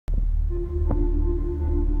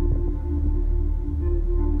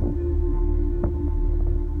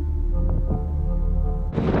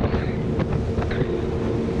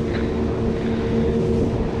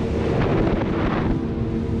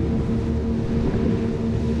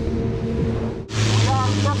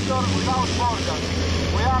without borders.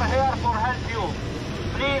 We are here for help you.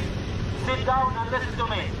 Please sit down and listen to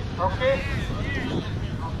me, okay?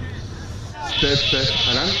 Test,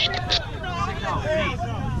 Alan.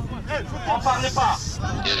 On parle pas.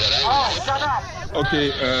 Oh, shut up.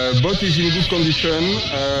 Okay, boat is in good condition.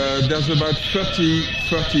 There's about 30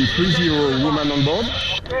 women on board.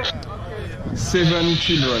 Seven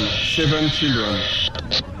children.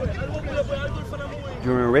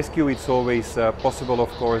 During rescue, it's always possible, of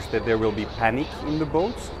course, that there will be panic in the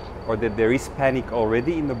boats, or that there is panic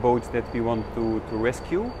already in the boats that we want to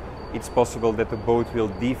rescue. It's possible that the boat will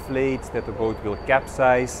deflate, that the boat will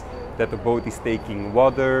capsize, that the boat is taking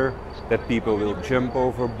water, that people will jump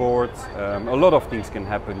overboard. A lot of things can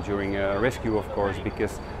happen during a rescue, of course,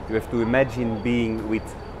 because you have to imagine being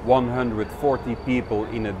with 140 people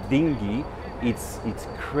in a dinghy. It's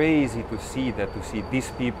crazy to see these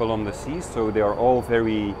people on the sea, so they are all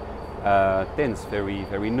very tense,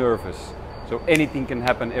 very nervous. So anything can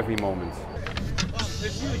happen every moment.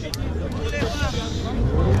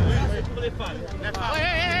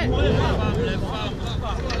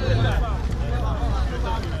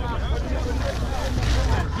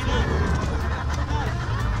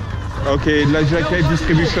 Okay, life jacket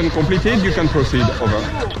distribution completed, you can proceed, over.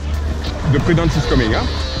 The Prudence is coming, huh?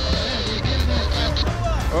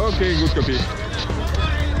 Okay, good copy.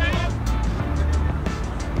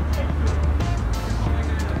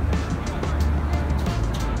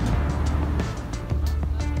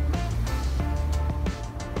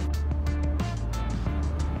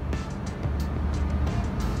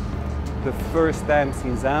 The first time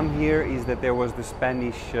since I'm here is that there was the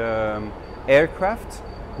Spanish aircraft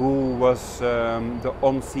who was the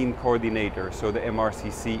on-scene coordinator, so the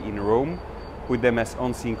MRCC in Rome put them as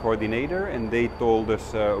on-scene coordinator and they told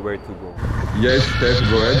us where to go. Yes, Steph,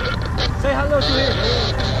 go ahead. Say hello to him.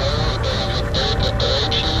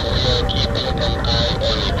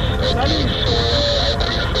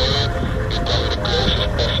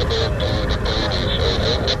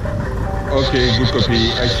 Okay, good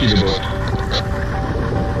copy, I see the boat.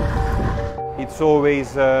 It's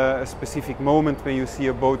always a specific moment when you see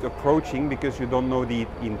a boat approaching because you don't know the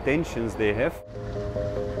intentions they have.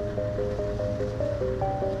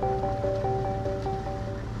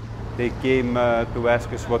 They came to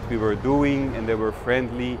ask us what we were doing and they were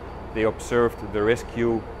friendly. They observed the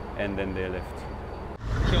rescue and then they left.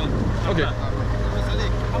 Okay.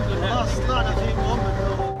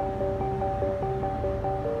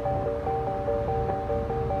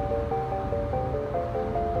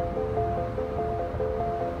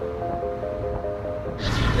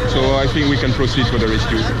 So I think we can proceed for the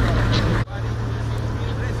rescue.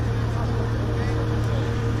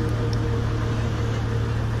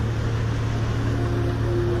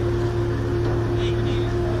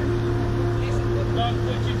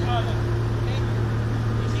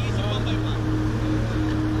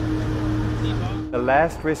 The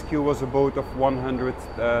last rescue was a boat of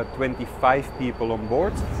 125 people on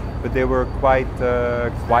board, but they were quite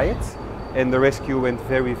quiet and the rescue went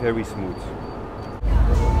very smooth.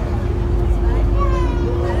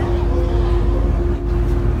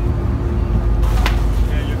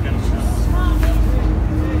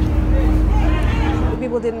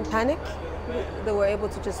 People didn't panic. They were able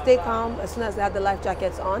to just stay calm as soon as they had the life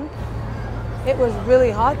jackets on. It was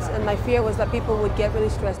really hot and my fear was that people would get really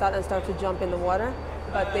stressed out and start to jump in the water,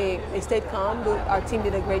 but they stayed calm. Our team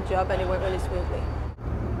did a great job and it went really smoothly.